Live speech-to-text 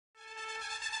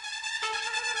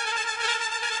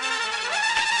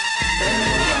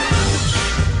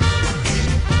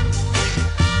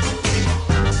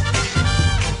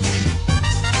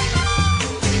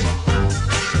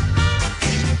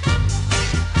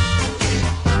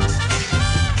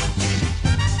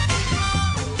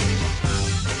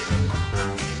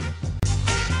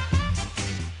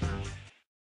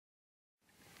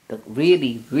The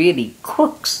really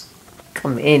crooks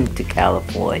come into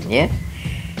California,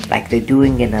 like they're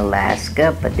doing in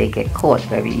Alaska, but they get caught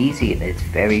very easy, and it's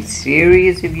very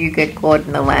serious if you get caught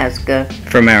in Alaska.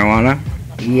 For marijuana?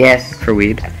 Yes. For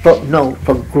weed?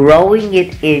 For growing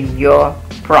it in your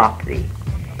property,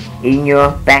 in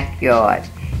your backyard,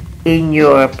 in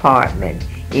your apartment,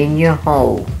 in your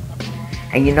home.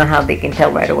 And you know how they can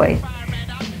tell right away?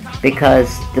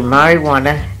 Because the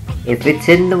marijuana, if it's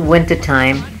in the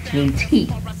wintertime, needs heat.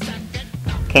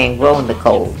 Can't grow in the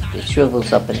cold. It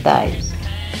shrivels up and dies.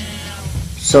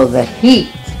 So the heat,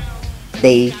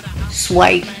 they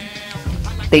swipe,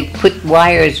 they put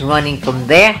wires running from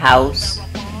their house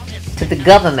to the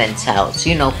government's house,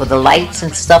 you know, for the lights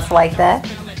and stuff like that.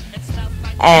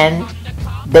 And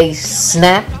they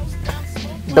snap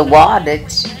the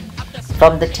wattage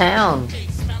from the town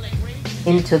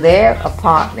into their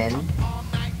apartment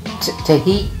to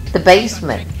heat the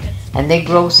basement. And they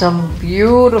grow some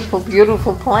beautiful,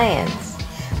 beautiful plants.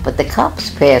 But the cops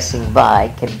passing by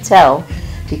can tell,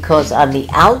 because on the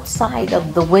outside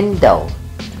of the window,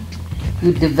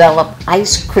 you develop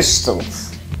ice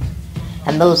crystals.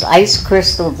 And those ice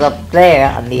crystals up there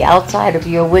on the outside of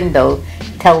your window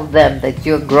tell them that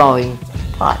you're growing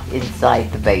pot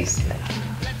inside the basement.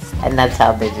 And that's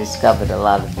how they discovered a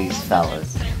lot of these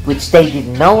fellas, which they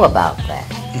didn't know about that.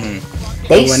 Mm-hmm.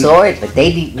 They saw it, but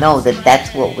they didn't know that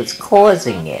that's what was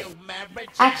causing it.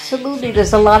 Absolutely,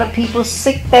 there's a lot of people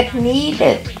sick that need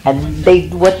it.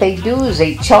 And what they do is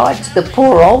they charge the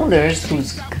poor owners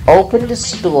who's opened a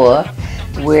store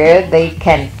where they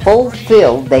can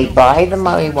fulfill, they buy the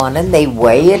marijuana and they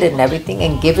weigh it and everything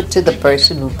and give it to the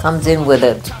person who comes in with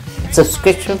a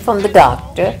subscription from the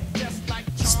doctor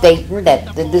stating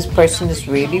that this person is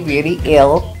really, really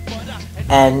ill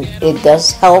and it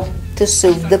does help to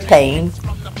soothe the pain,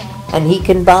 and he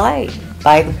can buy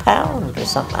the pound or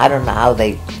something. I don't know how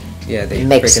they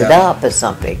mix it up or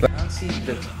something. But I don't see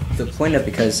the point of,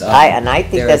 because I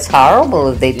think that's horrible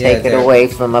if they take it away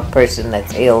from a person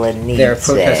that's ill and needs it. They're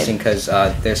protesting because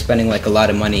they're spending like a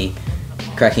lot of money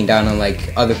cracking down on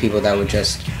like other people that would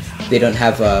just, they don't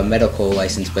have a medical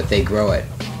license but they grow it.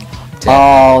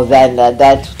 Oh, then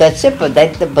that's it. But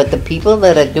the people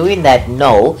that are doing that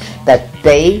know that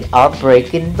they are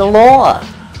breaking the law.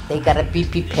 They gotta be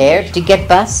prepared to get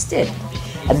busted,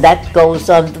 and that goes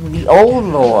under the old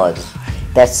laws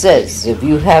that says if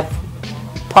you have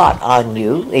pot on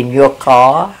you in your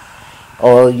car,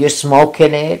 or you're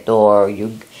smoking it, or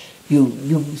you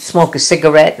smoke a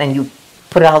cigarette and you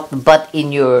put out the butt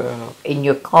in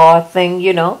your car thing,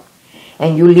 you know,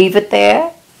 and you leave it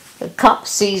there. The cop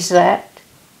sees that,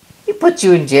 he puts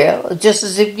you in jail just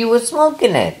as if you were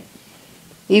smoking it.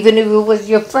 Even if it was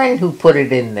your friend who put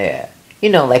it in there. You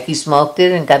know, like he smoked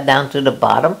it and got down to the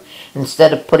bottom.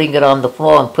 Instead of putting it on the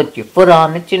floor and put your foot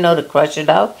on it, you know, to crush it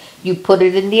out, you put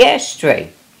it in the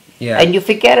ashtray. Yeah. And you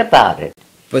forget about it.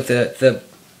 But the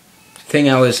thing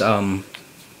I was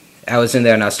in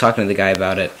there and I was talking to the guy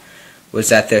about it, was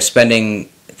that they're spending,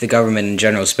 the government in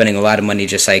general is spending a lot of money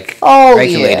just like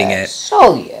regulating it.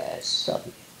 Oh yes.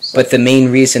 But the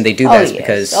main reason they do that is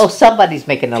because somebody's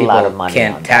making a lot of money.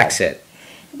 Can't tax it.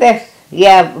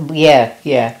 Yeah.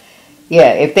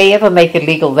 If they ever make it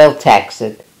legal, they'll tax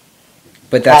it.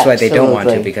 But that's why they don't want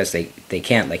to, because they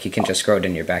can't. Like, you can just grow it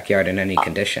in your backyard in any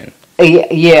condition.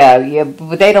 Yeah,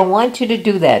 but they don't want you to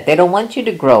do that. They don't want you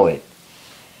to grow it.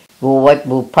 Well, what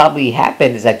will probably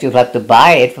happen is that you'll have to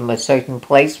buy it from a certain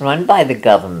place run by the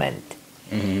government,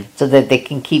 so that they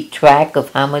can keep track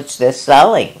of how much they're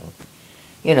selling,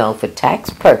 you know, for tax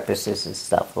purposes and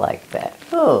stuff like that.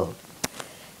 Oh,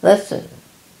 listen,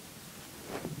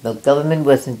 the government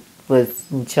was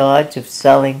in charge of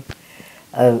selling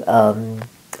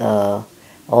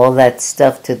all that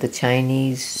stuff to the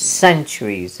Chinese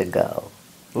centuries ago,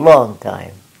 long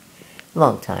time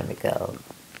ago.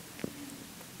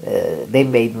 They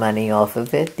made money off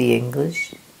of it, the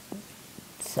English.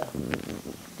 So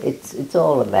it's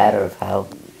all a matter of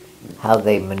how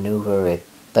they maneuver it.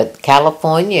 But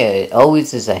California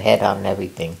always is ahead on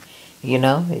everything. You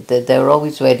know, they're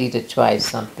always ready to try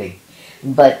something.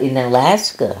 But in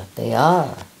Alaska, they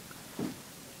are.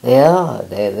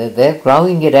 They're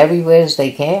growing it everywhere as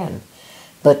they can.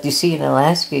 But you see, in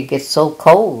Alaska, it gets so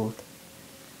cold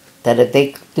that if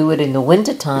they do it in the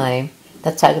wintertime,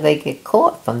 That's how they get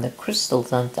caught, from the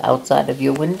crystals on the outside of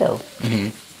your window. Mm-hmm.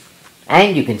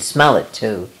 And you can smell it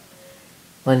too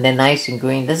when they're nice and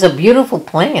green. There's a beautiful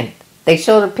plant. They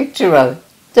showed a picture of it.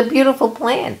 It's a beautiful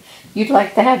plant. You'd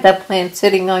like to have that plant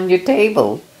sitting on your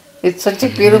table. It's such a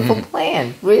beautiful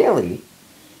plant, really.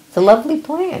 It's a lovely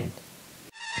plant.